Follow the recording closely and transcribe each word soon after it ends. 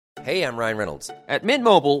Hey, I'm Ryan Reynolds. At Mint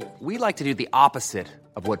Mobile, we like to do the opposite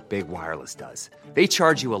of what Big Wireless does. They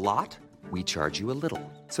charge you a lot, we charge you a little.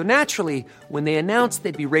 So naturally, when they announced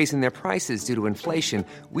they'd be raising their prices due to inflation,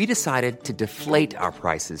 we decided to deflate our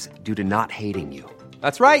prices due to not hating you.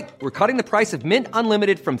 That's right. We're cutting the price of Mint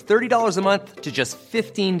Unlimited from $30 a month to just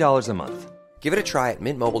 $15 a month. Give it a try at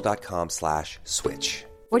mintmobile.com/switch.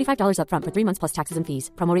 $45 up front for 3 months plus taxes and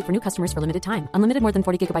fees. Promo rate for new customers for limited time. Unlimited more than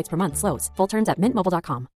 40 gigabytes per month. Slows full terms at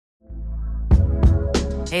mintmobile.com.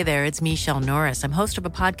 Hey there, it's Michelle Norris. I'm host of a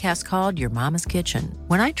podcast called Your Mama's Kitchen.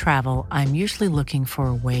 When I travel, I'm usually looking for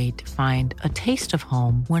a way to find a taste of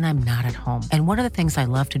home when I'm not at home. And one of the things I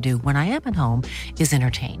love to do when I am at home is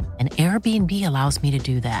entertain. And Airbnb allows me to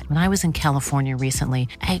do that. When I was in California recently,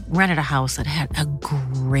 I rented a house that had a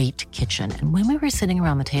great kitchen. And when we were sitting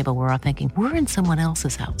around the table, we're all thinking, we're in someone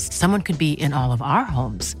else's house. Someone could be in all of our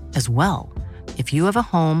homes as well. If you have a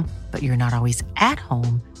home, but you're not always at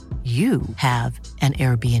home, you have an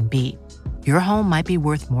Airbnb. Your home might be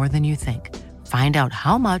worth more than you think. Find out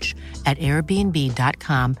how much at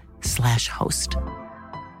airbnb.com/host.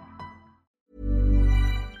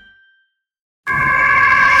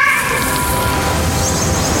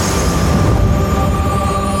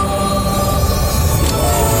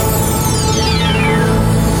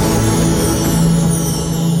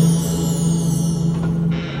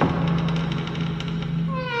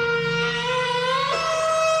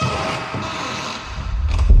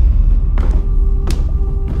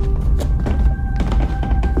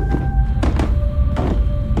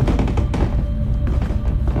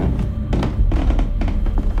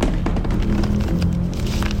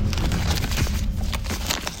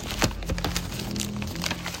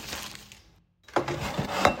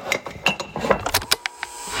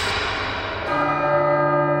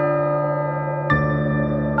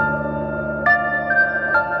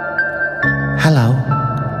 Hello.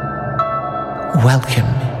 Welcome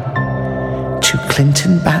to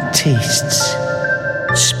Clinton Baptiste's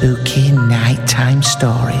Spooky Nighttime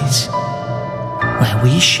Stories, where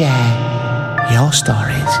we share your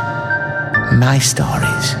stories, my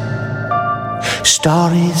stories,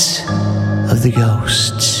 stories of the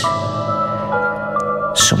ghosts,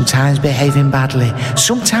 sometimes behaving badly,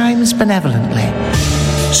 sometimes benevolently,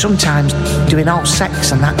 sometimes doing all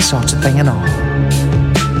sex and that sort of thing and all.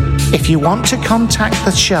 If you want to contact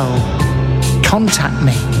the show, contact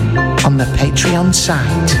me on the Patreon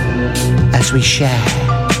site as we share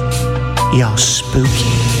your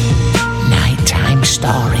spooky nighttime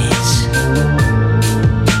stories.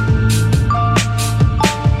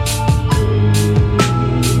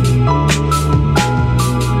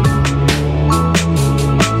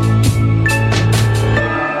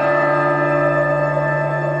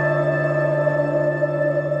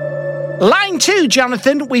 Line 2,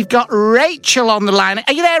 Jonathan. We've got Rachel on the line.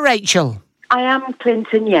 Are you there, Rachel? I am,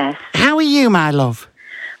 Clinton, yes. How are you, my love?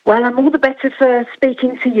 Well, I'm all the better for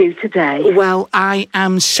speaking to you today. Well, I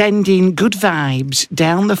am sending good vibes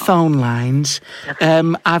down the phone lines.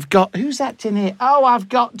 I've got... Who's that in here? Oh, I've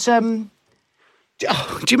got... do you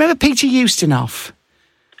remember Peter Ustinov?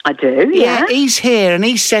 I do, yeah. He's here and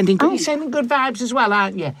he's sending good vibes as well,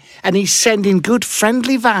 aren't you? And he's sending good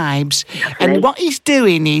friendly vibes. Lovely. And what he's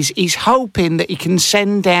doing is he's hoping that he can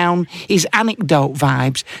send down his anecdote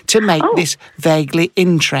vibes to make this vaguely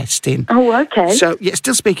interesting. Oh, okay. So, yeah,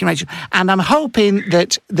 still speaking, Rachel. And I'm hoping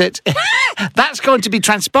that that's going to be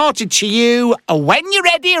transported to you when you're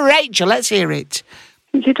ready, Rachel. Let's hear it.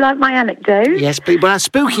 You'd like my anecdote? Yes, but a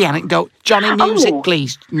spooky anecdote. Johnny, music,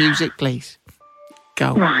 please. Music, please.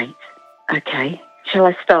 Go. Right. Okay. Shall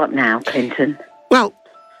I start now, Clinton? Well,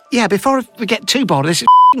 yeah, before we get too bored, this has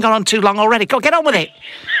gone on too long already. Go, get on with it.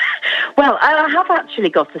 Well, I have actually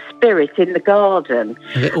got a spirit in the garden.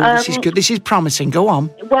 This is good. This is promising. Go on.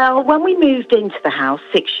 Well, when we moved into the house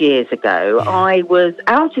 6 years ago, I was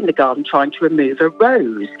out in the garden trying to remove a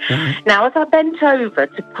rose. Right. Now, as I bent over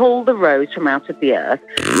to pull the rose from out of the earth,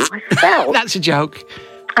 I felt... That's a joke.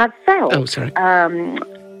 I felt... Oh, sorry.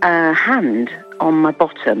 A hand on my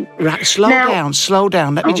bottom. Right, slow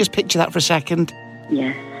down. Let me just picture that for a second.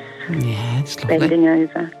 Yes. Yeah, it's lovely. Bending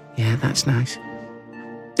over. Yeah, that's nice.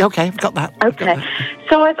 Okay, I've got that. Okay.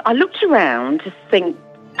 So I looked around to think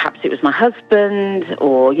perhaps it was my husband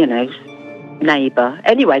or, neighbour.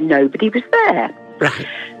 Anyway, nobody was there. Right.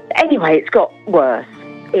 Anyway, it's got worse.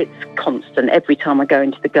 it's constant. Every time I go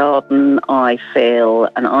into the garden, I feel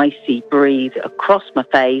an icy breeze across my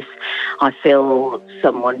face. I feel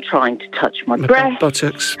someone trying to touch my breast.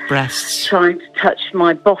 Buttocks, breasts. Trying to touch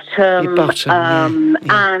my bottom. Your bottom,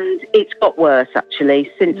 yeah. And it's got worse,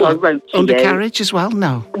 actually, since I wrote to you. Undercarriage as well?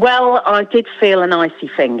 No. Well, I did feel an icy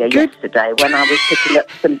finger yesterday when I was picking up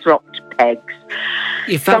some dropped pegs.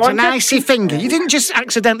 You felt an icy finger. You didn't just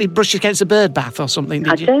accidentally brush against a bird bath or something,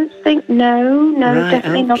 did you? I don't think, no, Right,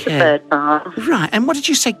 definitely not a okay. bird bath. Right, and what did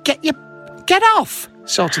you say? Get off,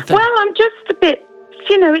 sort of thing. Well, I'm just a bit,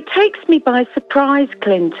 it takes me by surprise,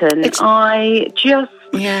 Clinton.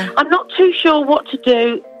 I'm not too sure what to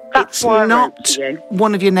do. That's it's why I not wrote to you.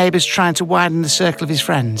 one of your neighbours trying to widen the circle of his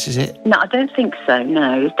friends, is it? No, I don't think so,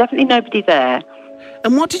 no. There's definitely nobody there.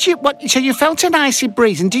 And so you felt an icy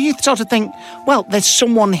breeze, and do you sort of think, well, there's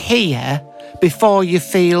someone here before you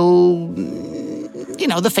feel,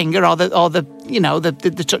 the finger or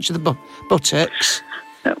the touch of the buttocks?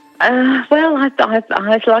 Well, I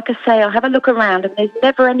like I say, I have a look around and there's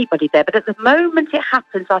never anybody there. But at the moment it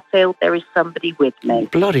happens, I feel there is somebody with me.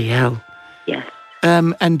 Bloody hell. Yes.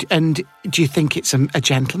 And do you think it's a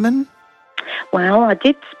gentleman? Well, I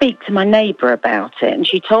did speak to my neighbour about it, and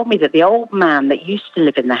she told me that the old man that used to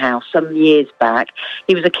live in the house some years back,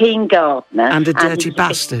 he was a keen gardener. And a dirty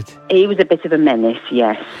bastard. He was a bit of a menace,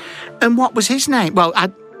 yes. And what was his name? Well, I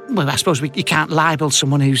suppose you can't libel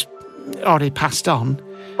someone who's already passed on.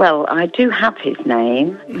 Well, I do have his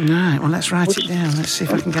name. Right, well, let's write it down. Let's see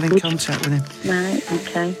if I can get in contact with him. Right,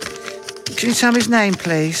 okay. Can you tell me his name,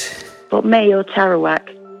 please? What, me or Tarawak?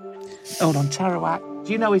 Hold on, Tarawak.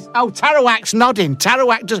 Do you know his... Oh, Tarawak's nodding.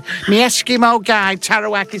 Tarawak does... Me Eskimo guy,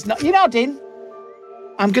 Tarawak is not... You're nodding?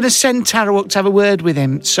 I'm going to send Tarawak to have a word with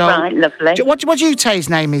him, so... Right, lovely. What do you say his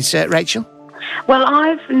name is, Rachel? Well,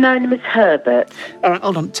 I've known him as Herbert. All right,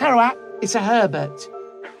 hold on. Tarawak, it's a Herbert.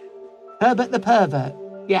 Herbert the pervert.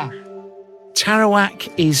 Yeah.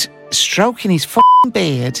 Tarawak is stroking his f***ing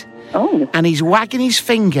beard... Oh. And he's wagging his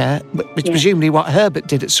finger, which presumably what Herbert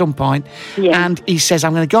did at some point. Yeah. And he says,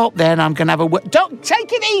 I'm going to go up there and I'm going to have a word. Don't take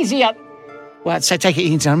it easy on... Well, I'd say take it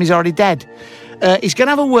easy on him. He's already dead. He's going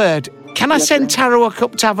to have a word. Can I send Tarawak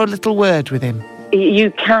up to have a little word with him? You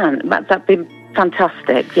can. That'd be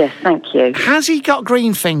fantastic. Yes, thank you. Has he got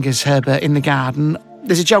green fingers, Herbert, in the garden?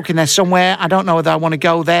 There's a joke in there somewhere. I don't know whether I want to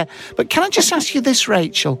go there. But can I just ask you this,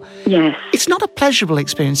 Rachel? Yes. It's not a pleasurable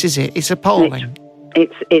experience, is it? It's appalling.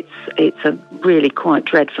 It's a really quite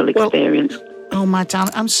dreadful experience. Oh, my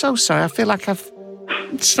darling, I'm so sorry. I feel like I've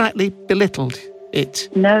slightly belittled it.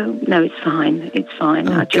 No, it's fine. It's fine.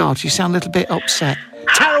 Oh, God, you sound a little bit upset.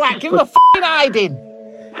 Tarawak, give him a f***ing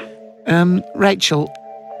hiding! Rachel.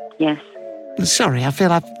 Yes. Sorry, I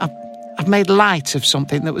feel I've made light of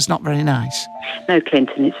something that was not very nice. No,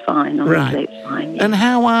 Clinton, it's fine. Honestly, Right. It's fine. Yeah. And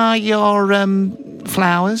how are your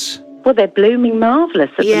flowers? Well, they're blooming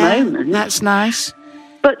marvellous at the moment. That's nice.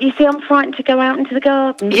 But you see, I'm frightened to go out into the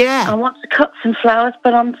garden. Yeah. I want to cut some flowers,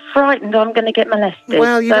 but I'm frightened I'm going to get molested.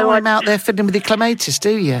 Well, you don't want him out there fiddling with the clematis,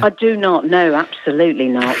 do you? I do not. No, absolutely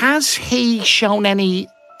not. Has he shown any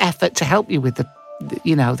effort to help you with the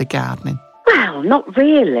gardening? Well, not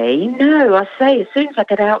really. No, I say as soon as I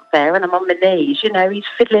get out there and I'm on my knees, he's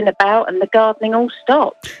fiddling about and the gardening all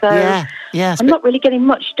stops. So yes, I'm not really getting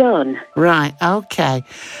much done. Right, okay.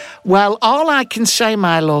 Well, all I can say,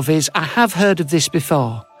 my love, is I have heard of this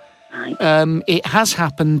before. Right. It has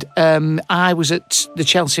happened. I was at the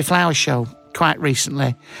Chelsea Flower Show quite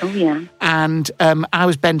recently. Oh, yeah. And I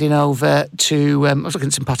was bending over to... I was looking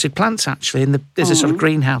at some potted plants, actually, and there's a sort of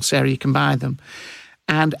greenhouse area you can buy them.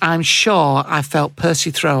 And I'm sure I felt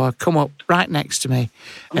Percy Thrower come up right next to me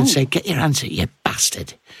and say, "Get your hands up, you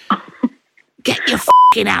bastard. Get your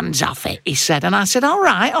f***ing hands off it," he said. And I said, all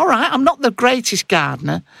right, I'm not the greatest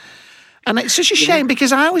gardener. And it's such a shame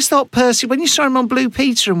because I always thought Percy, when you saw him on Blue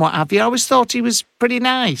Peter and what have you, I always thought he was pretty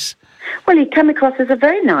nice. Well, he came across as a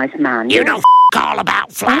very nice man. You know all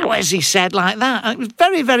about flowers, he said like that. And it was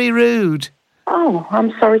very, very rude. Oh,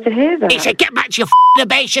 I'm sorry to hear that. He said, "Get back to your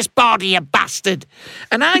herbaceous body, you bastard."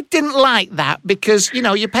 And I didn't like that because,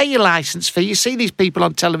 you pay your licence fee, you see these people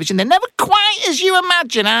on television, they're never quite as you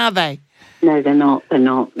imagine, are they? No, they're not.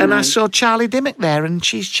 No. And I saw Charlie Dimmock there and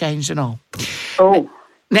she's changed and all. Oh.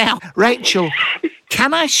 Now, Rachel,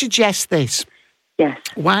 can I suggest this? Yes.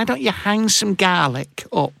 Why don't you hang some garlic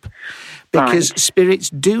up? Because spirits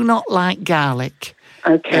do not like garlic.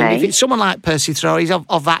 Okay. And if it's someone like Percy Thrower, he's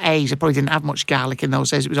of that age, they probably didn't have much garlic in those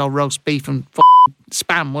days. It was all roast beef and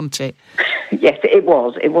spam, wasn't it? Yes, it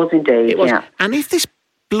was. It was indeed, It was. yeah. And if this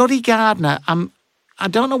bloody gardener, I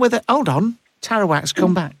don't know whether... Hold on. Tarawak's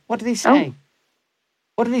come back. What did he say? Oh.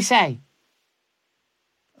 What did he say?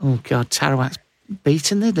 Oh, God, Tarawak's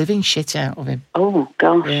beaten the living shit out of him. Oh,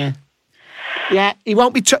 gosh. Yeah. Yeah, he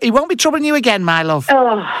won't be troubling you again, my love.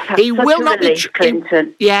 Oh, that's he such will a not relief, be.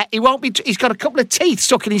 Clinton. He won't be. He's got a couple of teeth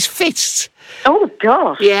stuck in his fists. Oh,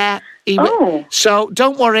 gosh. Yeah. Oh. So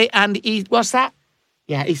don't worry. And what's that?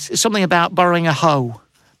 Yeah, it's something about borrowing a hoe.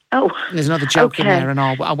 Oh. There's another joke in there and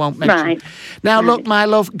all, but I won't mention. Right. Now, look, my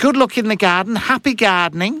love, good luck in the garden. Happy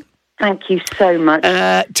gardening. Thank you so much.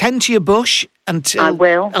 Tend to your bush until... I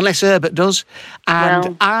will. Unless Herbert does.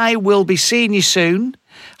 And I will be seeing you soon.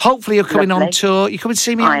 Hopefully you're coming on tour. You coming to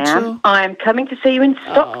see me on tour? I am coming to see you in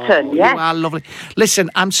Stockton, yes. You are lovely. Listen,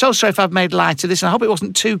 I'm so sorry if I've made light of this, and I hope it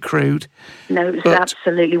wasn't too crude. No, it was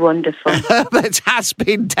absolutely wonderful. Herbert has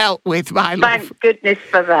been dealt with, my love. Thank goodness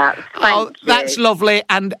for that. Thank you. That's lovely.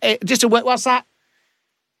 And just a word, what's that?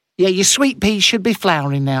 Yeah, your sweet peas should be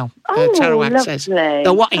flowering now, Tarawak says.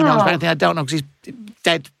 Now, what he knows about anything, I don't know, because he's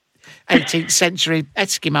dead 18th century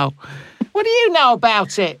Eskimo. What do you know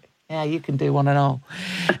about it? Yeah, you can do one and all.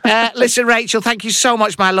 Listen, Rachel, thank you so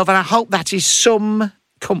much, my love, and I hope that is some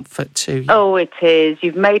comfort to you. Oh, it is.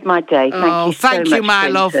 You've made my day. Thank you so much, thank you, my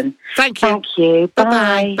Clinton. love. Thank you. Thank you.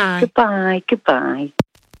 Bye-bye. Bye. Goodbye. Goodbye.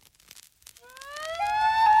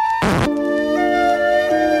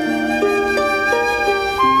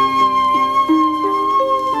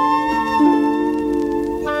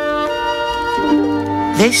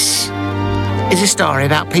 This is a story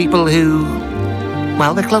about people who,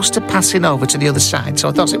 well, they're close to passing over to the other side, so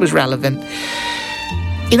I thought it was relevant.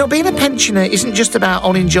 You know, being a pensioner isn't just about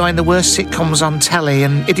only enjoying the worst sitcoms on telly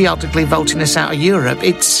and idiotically voting us out of Europe.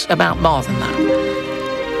 It's about more than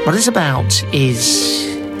that. What it's about is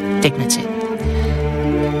dignity.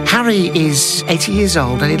 Harry is 80 years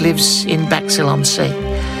old and he lives in Bexhill-on-Sea.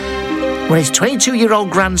 When his 22-year-old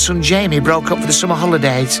grandson Jamie broke up for the summer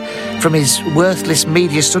holidays from his worthless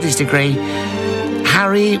media studies degree,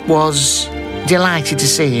 Harry was delighted to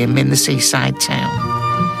see him in the seaside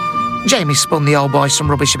town. Jamie spun the old boy some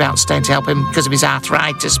rubbish about staying to help him because of his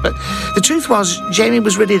arthritis, but the truth was Jamie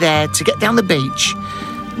was really there to get down the beach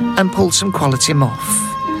and pull some quality muff.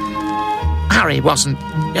 Harry wasn't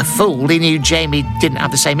a fool. He knew Jamie didn't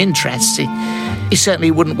have the same interests. He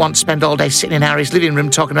certainly wouldn't want to spend all day sitting in Harry's living room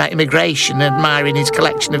talking about immigration and admiring his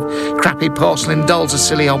collection of crappy porcelain dolls a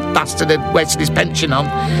silly old bastard had wasted his pension on.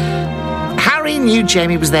 Harry knew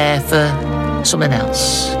Jamie was there for something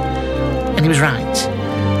else. And he was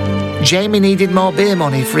right. Jamie needed more beer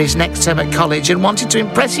money for his next term at college and wanted to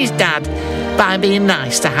impress his dad by being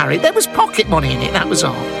nice to Harry. There was pocket money in it, that was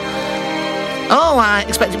all. Oh, I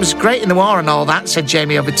expect it was great in the war and all that, said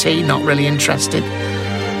Jamie over tea, not really interested.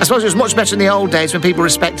 I suppose it was much better in the old days when people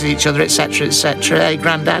respected each other, etc., etc. Hey,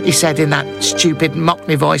 Grandad, he said in that stupid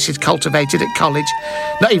Mockney voice he'd cultivated at college,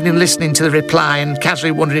 not even listening to the reply and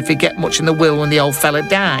casually wondering if he'd get much in the will when the old fella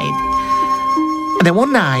died. And then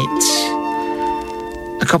one night,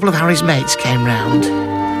 a couple of Harry's mates came round.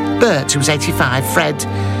 Bert, who was 85, Fred,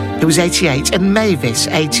 who was 88, and Mavis,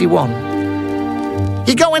 81.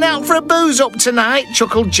 "You going out for a booze up tonight?"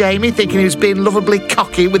 chuckled Jamie, thinking he was being lovably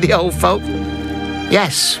cocky with the old folk.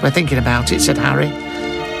 "Yes, we're thinking about it," said Harry.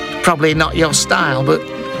 "Probably not your style, but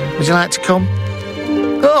would you like to come?"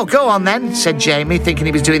 "Oh, go on then," said Jamie, thinking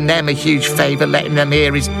he was doing them a huge favour, letting them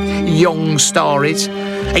hear his young stories.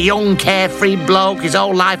 A young, carefree bloke, his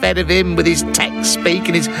whole life ahead of him, with his tech speak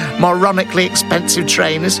and his moronically expensive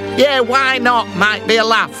trainers. Yeah, why not? Might be a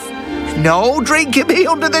laugh. "No drinking me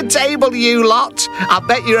under the table, you lot. I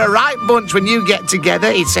bet you're a right bunch when you get together,"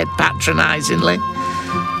 he said patronisingly.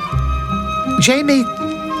 Jamie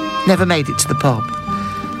never made it to the pub.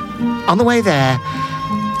 On the way there,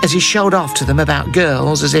 as he showed off to them about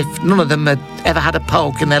girls as if none of them had ever had a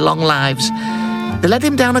poke in their long lives, they led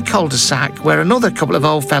him down a cul-de-sac where another couple of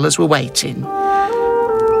old fellas were waiting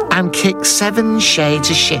and kicked 7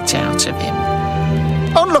 shades of shit out of him.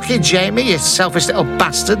 "Unlucky, Jamie, you selfish little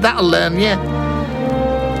bastard, that'll learn you."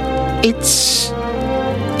 It's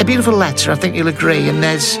a beautiful letter, I think you'll agree, and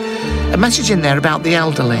there's a message in there about the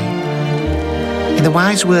elderly. In the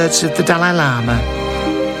wise words of the Dalai Lama,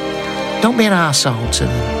 don't be an arsehole to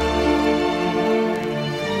them.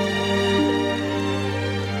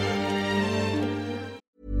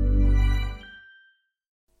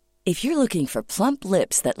 If you're looking for plump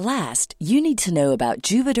lips that last, you need to know about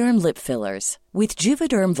Juvederm lip fillers. With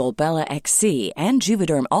Juvederm Volbella XC and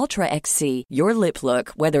Juvederm Ultra XC, your lip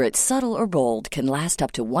look, whether it's subtle or bold, can last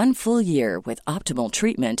up to 1 full year with optimal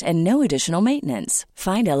treatment and no additional maintenance.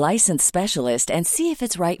 Find a licensed specialist and see if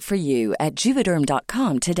it's right for you at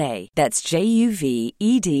Juvederm.com today. That's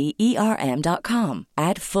JUVEDERM.com.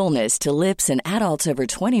 Add fullness to lips in adults over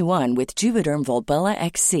 21 with Juvederm Volbella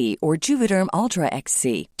XC or Juvederm Ultra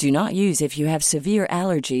XC. Do not use if you have severe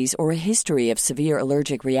allergies or a history of severe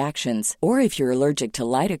allergic reactions, or if you're allergic to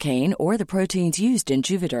lidocaine or the proteins used in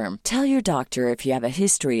Juvederm. Tell your doctor if you have a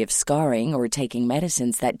history of scarring or taking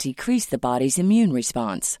medicines that decrease the body's immune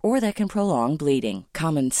response or that can prolong bleeding.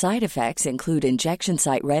 Common side effects include injection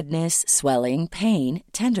site redness, swelling, pain,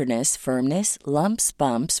 tenderness, firmness, lumps,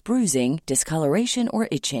 bumps, bruising, discoloration, or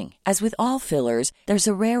itching. As with all fillers, there's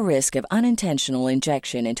a rare risk of unintentional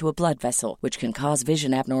injection into a blood vessel, which can cause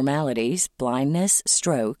vision abnormalities, blindness,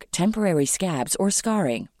 stroke, temporary scabs, or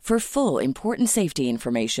scarring. For full, important safety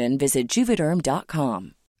information, visit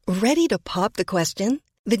Juvederm.com. Ready to pop the question?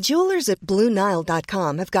 The jewelers at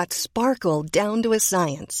BlueNile.com have got sparkle down to a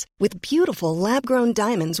science with beautiful lab-grown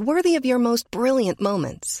diamonds worthy of your most brilliant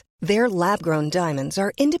moments. Their lab-grown diamonds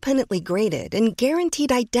are independently graded and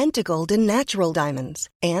guaranteed identical to natural diamonds,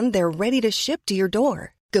 and they're ready to ship to your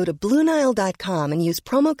door. Go to BlueNile.com and use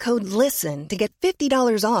promo code LISTEN to get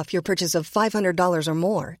 $50 off your purchase of $500 or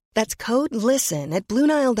more. That's code LISTEN at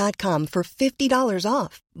BlueNile.com for $50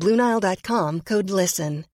 off. BlueNile.com, code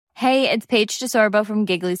LISTEN. Hey, it's Paige DeSorbo from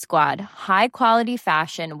Giggly Squad. High quality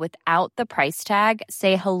fashion without the price tag.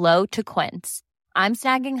 Say hello to Quince. I'm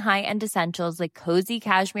snagging high-end essentials like cozy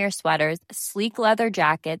cashmere sweaters, sleek leather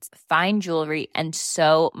jackets, fine jewelry, and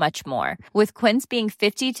so much more. With Quince being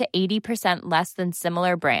 50 to 80% less than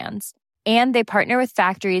similar brands. And they partner with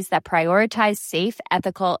factories that prioritize safe,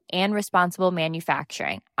 ethical, and responsible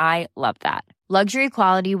manufacturing. I love that. Luxury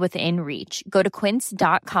quality within reach. Go to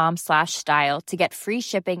quince.com/style to get free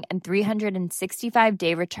shipping and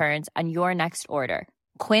 365-day returns on your next order.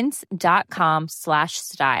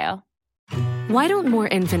 Quince.com/style. Why don't more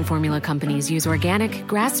infant formula companies use organic,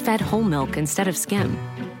 grass-fed whole milk instead of skim?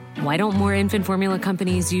 Why don't more infant formula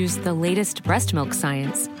companies use the latest breast milk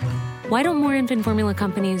science? Why don't more infant formula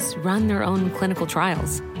companies run their own clinical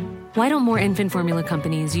trials? Why don't more infant formula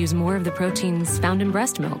companies use more of the proteins found in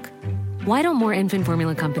breast milk? Why don't more infant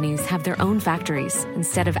formula companies have their own factories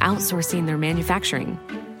instead of outsourcing their manufacturing?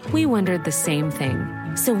 We wondered the same thing.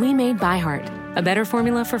 So we made ByHeart, a better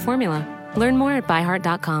formula for formula. Learn more at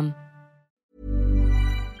byheart.com.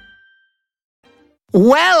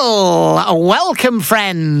 Well, welcome,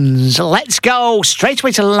 friends. Let's go straight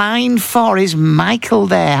away to line 4. Is Michael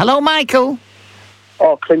there? Hello, Michael.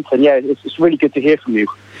 Oh, Clinton, yeah, it's really good to hear from you.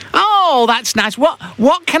 Oh, that's nice. What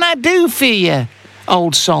can I do for you,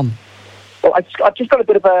 old son? Well, I've just got a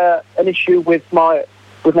bit of an issue with my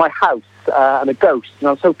house and a ghost, and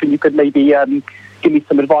I was hoping you could maybe give me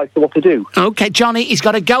some advice on what to do. Okay, Johnny, he's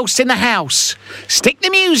got a ghost in the house. Stick the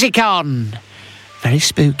music on. Very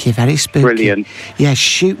spooky, very spooky. Brilliant. Yeah,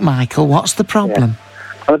 shoot, Michael. What's the problem? Yeah.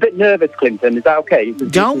 I'm a bit nervous, Clinton. Is that okay?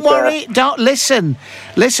 Don't worry. Don't listen.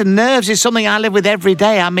 Listen, nerves is something I live with every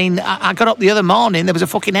day. I mean, I got up the other morning. There was a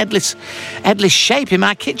fucking headless shape in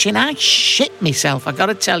my kitchen. I shit myself, I got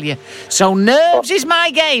to tell you. So nerves is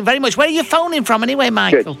my game, very much. Where are you phoning from anyway,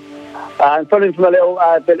 Michael? Good. I'm phoning from a little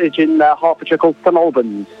village in Hertfordshire called St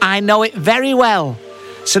Albans. I know it very well.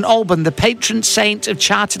 St Alban, the patron saint of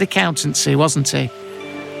chartered accountancy, wasn't he?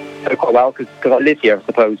 Quite well, because I live here, I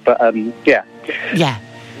suppose. But, yeah. Yeah.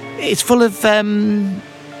 It's full of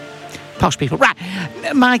posh people. Right.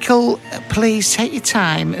 Michael, please take your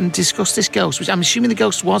time and discuss this ghost, which I'm assuming the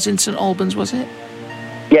ghost was in St Albans, was it?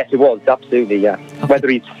 Yes, it was, absolutely, yeah. Okay. Whether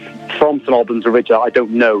he's from St Albans originally, I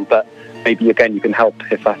don't know, but maybe, again, you can help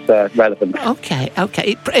if that's relevant. Okay.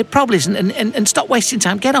 It probably isn't, and stop wasting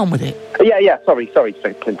time. Get on with it. Yeah, sorry,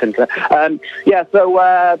 Clinton.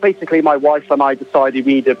 So basically my wife and I decided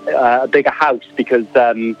we need a bigger house because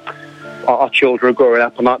our children are growing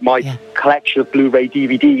up and my collection of Blu-ray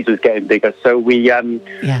DVDs was getting bigger. So we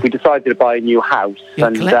decided to buy a new house.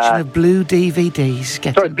 Your collection of blue DVDs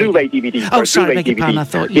getting Blu-ray DVDs. Oh, sorry, beg your pardon. I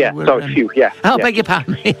thought you were... beg your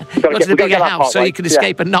pardon. Wanted a bigger house so you could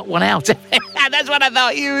escape and knock one out. That's what I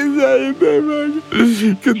thought you were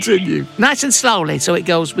saying. Continue. Nice and slowly so it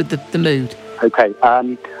goes with the mood. Okay.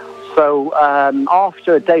 So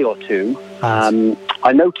after a day or two,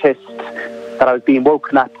 I noticed that I was being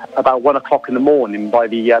woken up about 1 o'clock in the morning by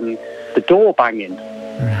the door banging.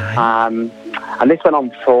 Right. And this went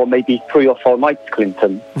on for maybe 3 or 4 nights,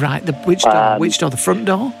 Clinton. Right. Which door? Which door? The front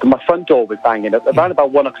door? My front door was banging around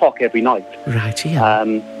about 1 o'clock every night. Right, yeah.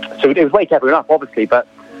 So it was waking everyone up, obviously, but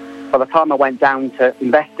by the time I went down to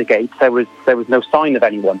investigate, there was no sign of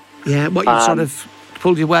anyone. Yeah, what you sort of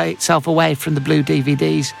pulled yourself away from the blue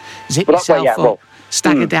DVDs, zipped yourself up,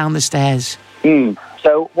 staggered down the stairs.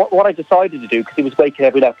 So what I decided to do, because he was waking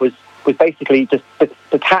everyone up, was basically just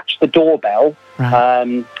detach the doorbell,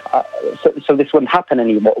 Right. so this wouldn't happen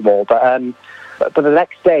anymore. But the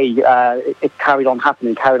next day, it carried on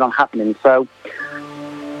happening. So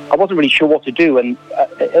I wasn't really sure what to do. And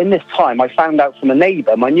in this time, I found out from a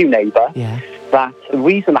neighbour, my new neighbour, that the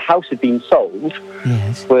reason the house had been sold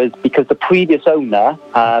was because the previous owner,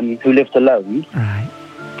 who lived alone,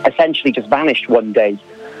 essentially just vanished one day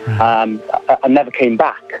and never came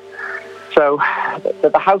back. So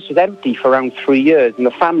the house was empty for around 3 years, and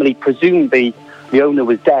the family presumed the owner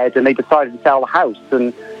was dead, and they decided to sell the house.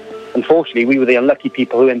 And unfortunately, we were the unlucky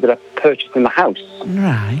people who ended up purchasing the house.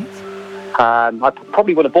 Right. I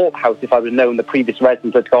probably would have bought the house if I would have known the previous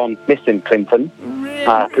resident had gone missing, Clinton,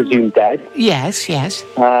 presumed dead. Yes. So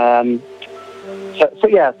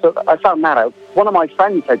I found that out. One of my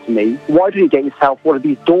friends said to me, why don't you get yourself one of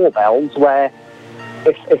these doorbells where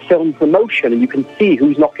it films the motion and you can see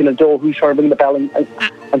who's knocking the door, who's trying to ring the bell, and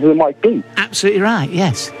who it might be. Absolutely right,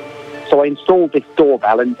 yes. So I installed this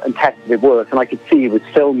doorbell and tested it worked, and I could see it was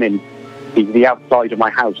filming the outside of my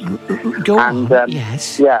house. Go on,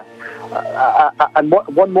 yes. Yeah. And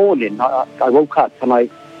one morning, I woke up and I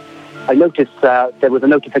noticed there was a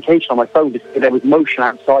notification on my phone that there was motion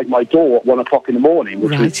outside my door at 1 o'clock in the morning,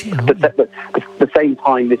 which was the same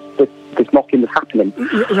time this knocking was happening.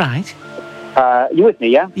 Right. You with me,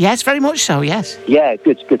 yeah? Yes, very much so, yes. Yeah,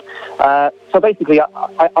 good. So basically,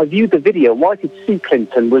 I viewed the video. What I could see,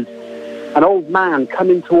 Clinton, was an old man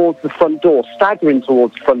coming towards the front door, staggering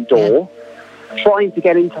towards the front door, trying to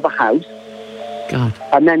get into the house, God.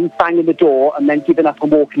 And then banging the door and then giving up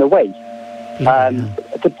and walking away.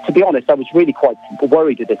 To be honest, I was really quite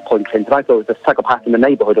worried at this point, Clinton. I thought it was a psychopath in the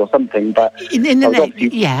neighbourhood or something. But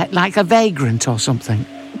like a vagrant or something.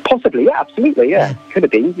 Possibly, yeah, absolutely, yeah. Could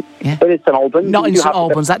have been. Yeah. But it's St Albans. Not in St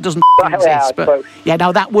Albans, that doesn't exist. But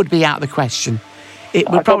no, that would be out of the question. It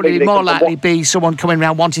would probably more likely be someone coming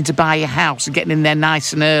around wanting to buy a house and getting in there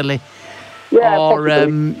nice and early. Yeah, or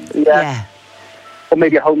or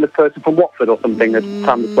maybe a homeless person from Watford or something that's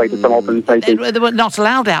found its way to St Albans. They were not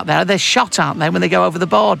allowed out there. They're shot, aren't they, when they go over the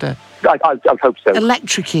border? I hope so.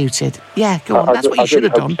 Electrocuted. Yeah, go on. That's what you should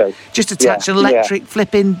have done. So. Just attach an electric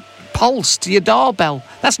flipping pulse to your doorbell.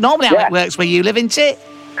 That's normally how it works where you live, isn't it?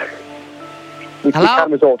 We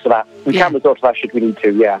can resort to that. We can resort to that should we need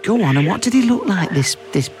to, yeah. Go on, and what did he look like, this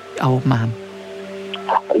old man?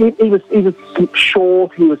 He was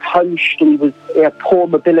short, he was hunched, he had poor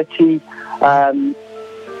mobility.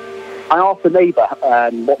 I asked the neighbour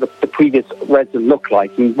what the previous resident looked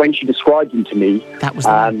like, and when she described him to me, that was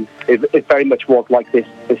it very much was like this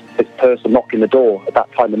person knocking the door at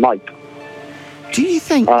that time of night. Do you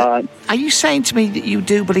think... are you saying to me that you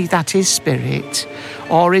do believe that is spirit?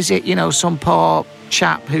 Or is it, some poor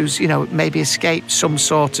chap who's, maybe escaped some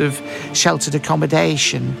sort of sheltered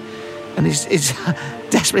accommodation and is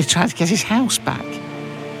desperately trying to get his house back?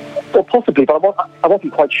 Well, possibly, but I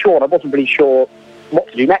wasn't quite sure, and I wasn't really sure what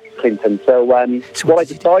to do next, Clinton. So what I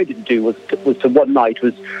decided to do was to one night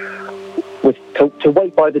was to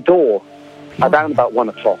wait by the door around about 1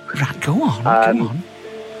 o'clock. Right, go on.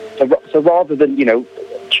 So rather than,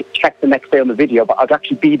 check the next day on the video, but I'd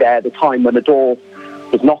actually be there at the time when the door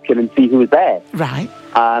was knocking and see who was there. Right.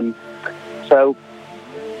 So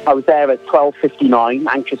I was there at 12:59,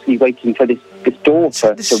 anxiously waiting for this door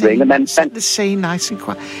to ring. And then set the scene nice and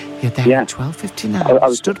quiet. You're there at 12:59. I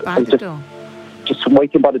was stood by the door. Just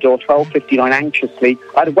waiting by the door, 12:59, anxiously.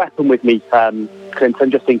 I had a weapon with me,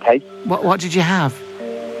 Clinton, just in case. What did you have?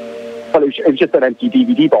 Well, it was just an empty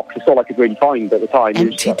DVD box. It's all I could really find at the time.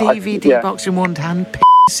 Empty DVD box in one hand,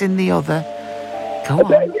 piss in the other. Go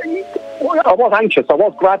on. I was anxious. I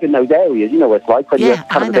was grabbing those areas. You know what it's like when you're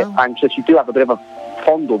kind of a bit anxious. You do have a bit of a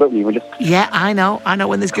fondle, don't you? I know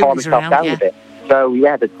when there's goodies around. Down a bit. So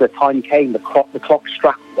the time came. The clock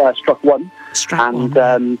struck 1.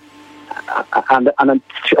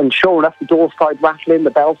 And sure enough, the door started rattling.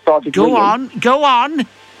 The bell started ringing. Go on.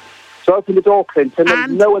 So I opened the door, Clinton, and there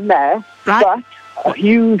was no one there, but a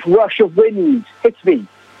huge rush of wind hit me.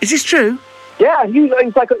 Is this true? Yeah, it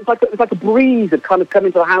was like a breeze had kind of come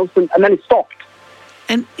into the house, and then it stopped.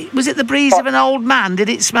 And was it the breeze of an old man? Did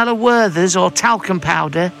it smell of Werther's or talcum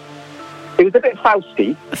powder? It was a bit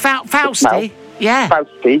Fausty. Fausty? Yeah.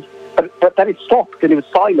 Fausty. But then it stopped, and it was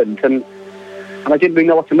silent, and I didn't really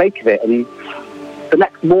know what to make of it. And the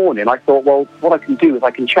next morning, I thought, well, what I can do is I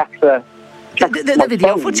can check the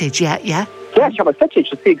video footage, yeah. Yeah, check my footage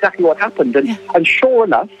to see exactly what happened. And sure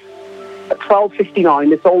enough, at 12:59,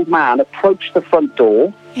 this old man approached the front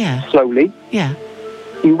door slowly. Yeah.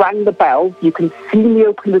 He rang the bell. You can see me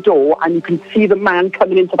open the door, and you can see the man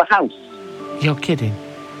coming into the house. You're kidding.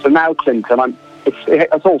 So now, Clinton,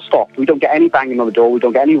 it's all stopped. We don't get any banging on the door. We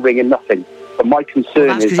don't get any ringing, nothing. But my concern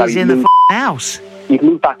that's is because he's in the house. He's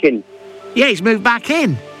moved back in. Yeah, he's moved back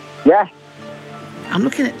in. Yeah. I'm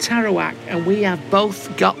looking at Tarawak, and we have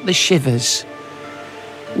both got the shivers.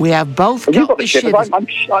 We have both got the shivers. I'm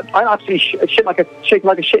actually shaking like a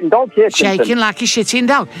shitting dog here, Clinton. Shaking like a shitting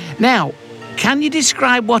dog. Now, can you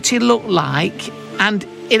describe what he looked like? And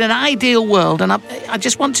in an ideal world, and I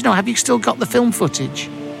just want to know, have you still got the film footage?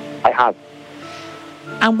 I have.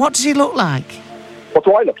 And what does he look like? What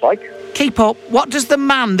do I look like? Keep up. What does the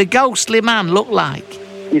man, the ghostly man, look like?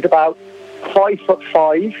 He's about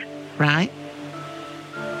 5'5". Right.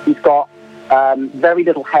 He's got very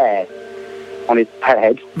little hair on his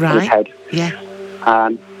head. Right. On his head. Yeah.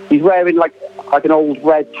 He's wearing like an old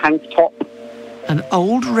red tank top. An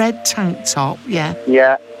old red tank top, yeah.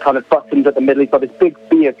 Yeah, kind of buttoned at the middle. He's got this big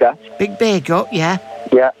beer gut. Big beer gut, yeah.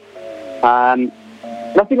 Yeah.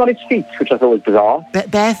 Nothing on his feet, which I thought was bizarre.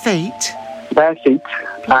 Bare feet? Bare feet.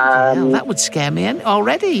 That would scare me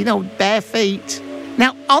already, bare feet.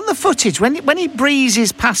 Now, on the footage, when he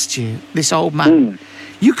breezes past you, this old man,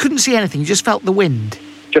 you couldn't see anything, you just felt the wind.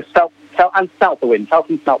 Just felt the wind. Felt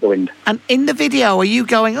and smelt the wind. And in the video, are you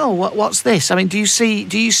going, oh, what's this? I mean, do you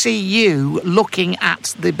see you looking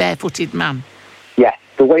at the barefooted man? Yes.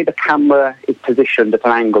 The way the camera is positioned at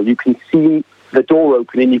an angle, you can see the door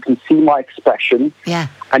opening, you can see my expression. Yeah.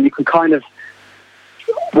 And you can kind of,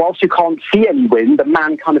 whilst you can't see any wind, the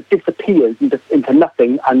man kind of disappears into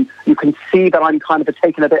nothing, and you can see that I'm kind of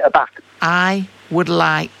taken a bit aback. I would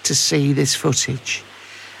like to see this footage.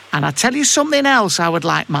 And I tell you something else I would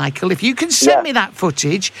like, Michael. If you can send me that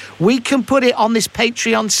footage, we can put it on this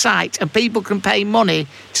Patreon site and people can pay money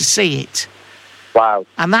to see it. Wow.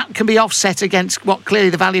 And that can be offset against what clearly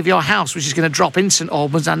the value of your house, which is going to drop in St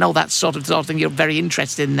Albans. I know that's sort of thing you're very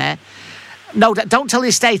interested in there. No, don't tell the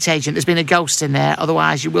estate agent there's been a ghost in there,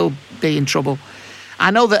 otherwise you will be in trouble.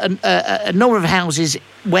 I know that a number of houses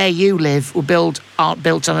where you live were built on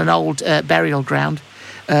an old burial ground,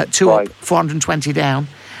 2 up, 420 down.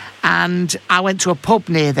 And I went to a pub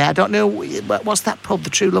near there. I don't know, what's that pub?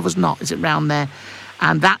 The True Lovers Knot, is it round there?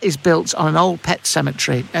 And that is built on an old pet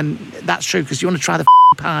cemetery. And that's true, because you want to try the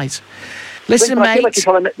pies. Listen, mate. I feel like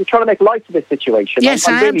you're trying to make light of this situation. Yes,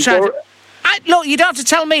 I am trying to. Look, you don't have to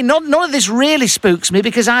tell me. None of this really spooks me,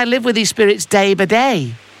 because I live with these spirits day by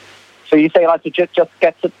day. So you say like to just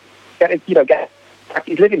get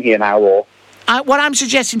he's living here now, or? What I'm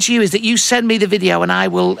suggesting to you is that you send me the video and I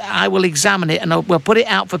will examine it, and we'll put it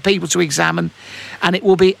out for people to examine, and it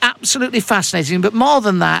will be absolutely fascinating. But more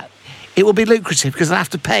than that, it will be lucrative, because I'll have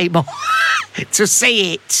to pay more to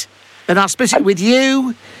see it. Then I'll split it with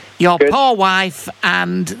you, your poor wife,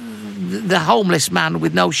 and the homeless man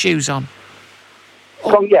with no shoes on.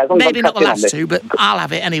 Maybe not the last two, but I'll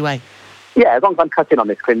have it anyway. Yeah, as long as I'm cutting on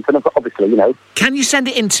this, Clinton, obviously, Can you send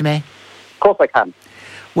it in to me? Of course I can.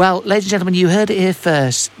 Well, ladies and gentlemen, you heard it here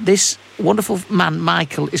first. This wonderful man,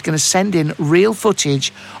 Michael, is going to send in real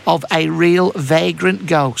footage of a real vagrant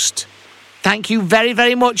ghost. Thank you very,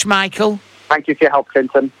 very much, Michael. Thank you for your help,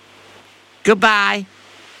 Clinton. Goodbye.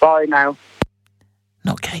 Bye now.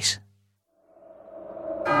 Nutcase.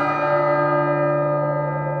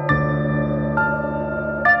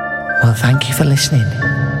 Well, thank you for listening.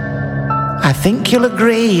 I think you'll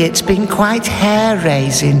agree it's been quite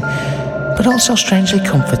hair-raising, but also strangely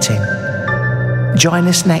comforting. Join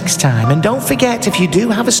us next time, and don't forget, if you do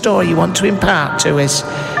have a story you want to impart to us,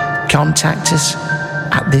 contact us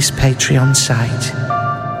at this Patreon site.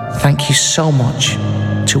 Thank you so much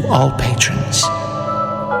to all patrons.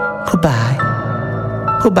 Goodbye.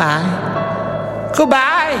 Goodbye.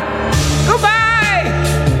 Goodbye. Goodbye.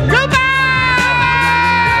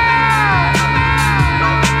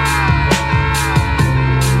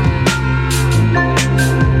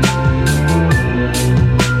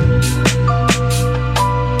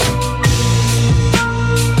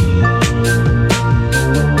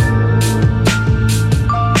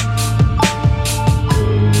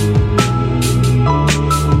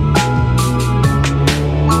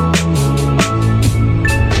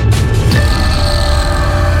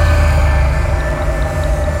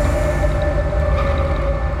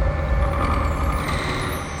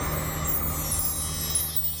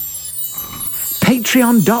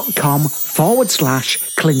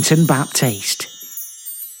 Patreon.com/Clinton Baptiste.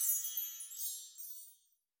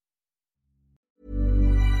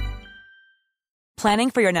 Planning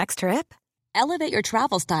for your next trip? Elevate your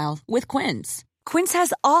travel style with Quince. Quince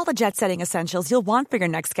has all the jet-setting essentials you'll want for your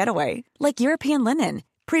next getaway, like European linen,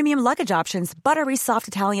 premium luggage options, buttery soft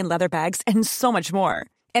Italian leather bags, and so much more.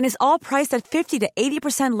 And is all priced at 50 to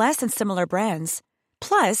 80% less than similar brands.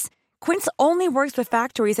 Plus, Quince only works with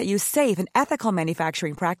factories that use safe and ethical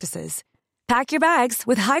manufacturing practices. Pack your bags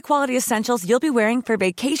with high-quality essentials you'll be wearing for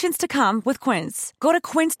vacations to come with Quince. Go to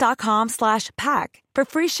quince.com/pack for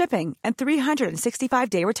free shipping and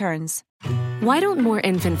 365-day returns. Why don't more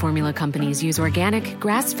infant formula companies use organic,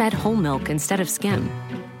 grass-fed whole milk instead of skim?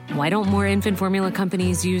 Why don't more infant formula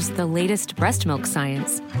companies use the latest breast milk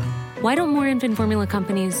science? Why don't more infant formula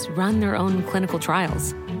companies run their own clinical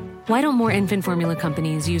trials? Why don't more infant formula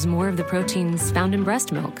companies use more of the proteins found in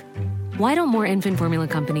breast milk? Why don't more infant formula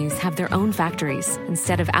companies have their own factories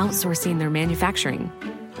instead of outsourcing their manufacturing?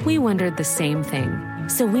 We wondered the same thing.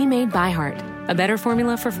 So we made ByHeart, a better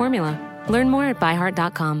formula for formula. Learn more at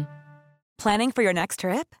byheart.com. Planning for your next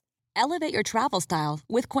trip? Elevate your travel style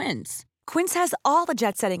with Quince. Quince has all the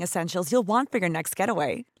jet-setting essentials you'll want for your next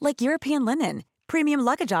getaway, like European linen, premium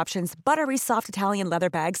luggage options, buttery soft Italian leather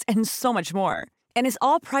bags, and so much more. And is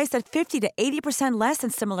all priced at 50 to 80% less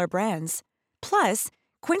than similar brands. Plus,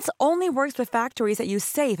 Quince only works with factories that use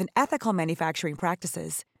safe and ethical manufacturing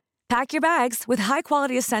practices. Pack your bags with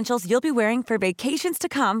high-quality essentials you'll be wearing for vacations to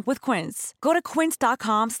come with Quince. Go to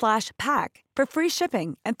quince.com/pack for free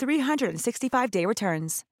shipping and 365-day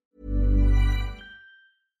returns.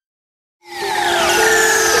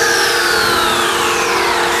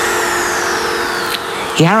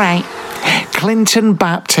 Yeah, right. Clinton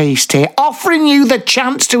Baptiste here, offering you the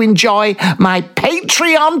chance to enjoy my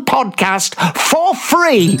Patreon podcast for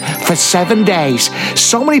free for 7 days.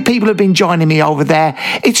 So many people have been joining me over there.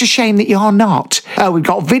 It's a shame that you're not. We've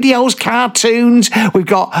got videos, cartoons, we've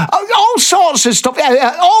got all sorts of stuff,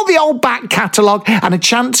 all the old back catalogue, and a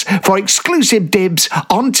chance for exclusive dibs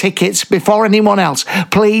on tickets before anyone else.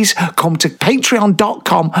 Please come to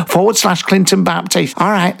patreon.com/Clinton Baptiste.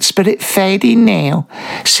 All right, Spirit fading now.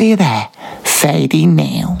 See you there. Fading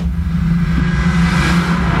now.